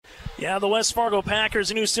Yeah, the West Fargo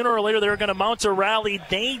Packers knew sooner or later they were going to mount a rally.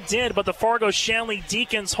 They did, but the Fargo-Shanley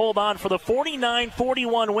Deacons hold on for the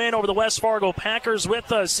 49-41 win over the West Fargo Packers.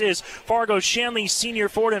 With us is Fargo-Shanley senior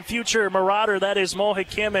forward and future Marauder, that is Mo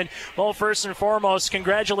Hakim. And Mo, first and foremost,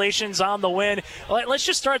 congratulations on the win. Let's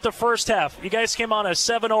just start the first half. You guys came on a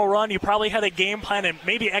 7-0 run. You probably had a game plan and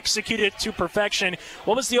maybe executed it to perfection.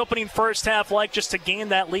 What was the opening first half like just to gain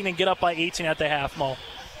that lead and get up by 18 at the half, Mo?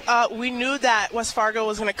 We knew that West Fargo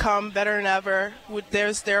was going to come better than ever.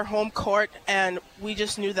 There's their home court, and we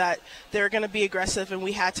just knew that they were going to be aggressive, and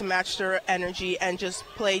we had to match their energy and just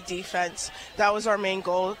play defense. That was our main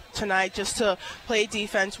goal tonight, just to play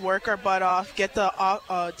defense, work our butt off, get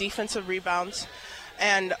the defensive rebounds.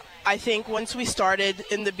 And I think once we started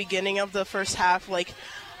in the beginning of the first half,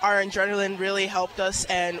 our adrenaline really helped us,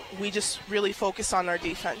 and we just really focused on our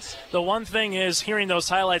defense. The one thing is, hearing those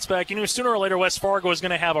highlights back, you knew sooner or later West Fargo was going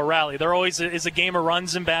to have a rally. There always is a game of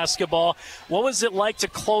runs in basketball. What was it like to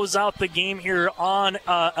close out the game here on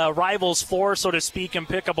a rival's floor, so to speak, and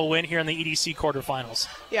pick up a win here in the EDC quarterfinals?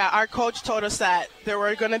 Yeah, our coach told us that there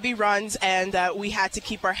were going to be runs and that we had to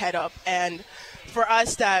keep our head up. And for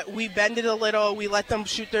us, that we bended a little, we let them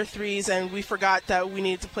shoot their threes, and we forgot that we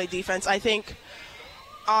needed to play defense. I think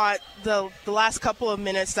the last couple of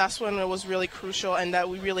minutes, that's when it was really crucial, and that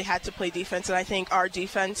we really had to play defense. And I think our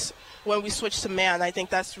defense, when we switched to man, I think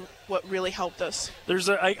that's what really helped us.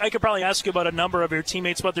 I could probably ask you about a number of your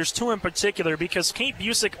teammates, but there's two in particular, because Kate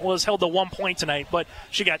Busick was held to 1 point tonight, but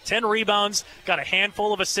she got 10 rebounds, got a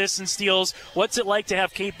handful of assists and steals. What's it like to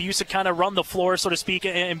have Kate Busick kind of run the floor, so to speak,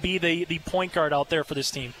 and be the point guard out there for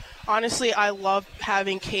this team? Honestly, I love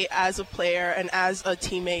having Kate as a player and as a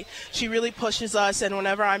teammate. She really pushes us, and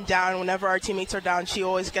whenever I'm down, whenever our teammates are down, she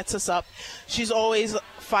always gets us up. She's always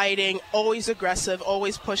fighting, always aggressive,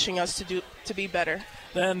 always pushing us to be better.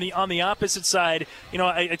 Then on the opposite side,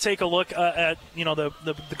 I take a look at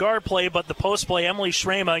the guard play, but the post play, Emily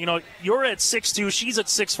Shrema, you're at 6'2", she's at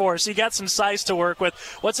 6'4", so you got some size to work with.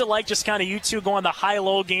 What's it like just kind of you two going the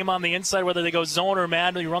high-low game on the inside, whether they go zone or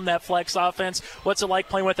man, you run that flex offense? What's it like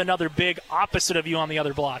playing with another big opposite of you on the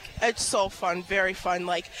other block? It's so fun, very fun.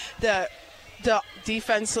 The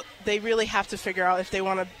defense, they really have to figure out if they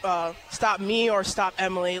want to stop me or stop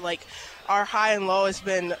Emily. Our high and low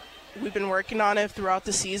we've been working on it throughout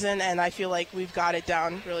the season, and I feel like we've got it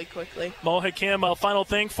down really quickly. Mo Hakim, a final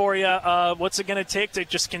thing for you. What's it going to take to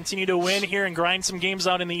just continue to win here and grind some games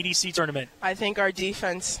out in the EDC tournament? I think our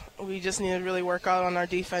defense. We just need to really work out on our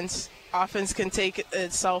defense. Offense can take it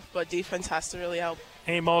itself, but defense has to really help.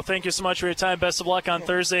 Hey, Mo, thank you so much for your time. Best of luck on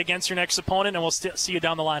Thursday against your next opponent, and we'll see you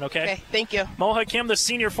down the line, okay? Okay, thank you. Mo Hakim, the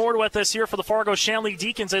senior forward, with us here for the Fargo-Shanley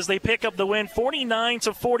Deacons as they pick up the win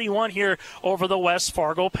 49-41 here over the West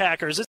Fargo Packers.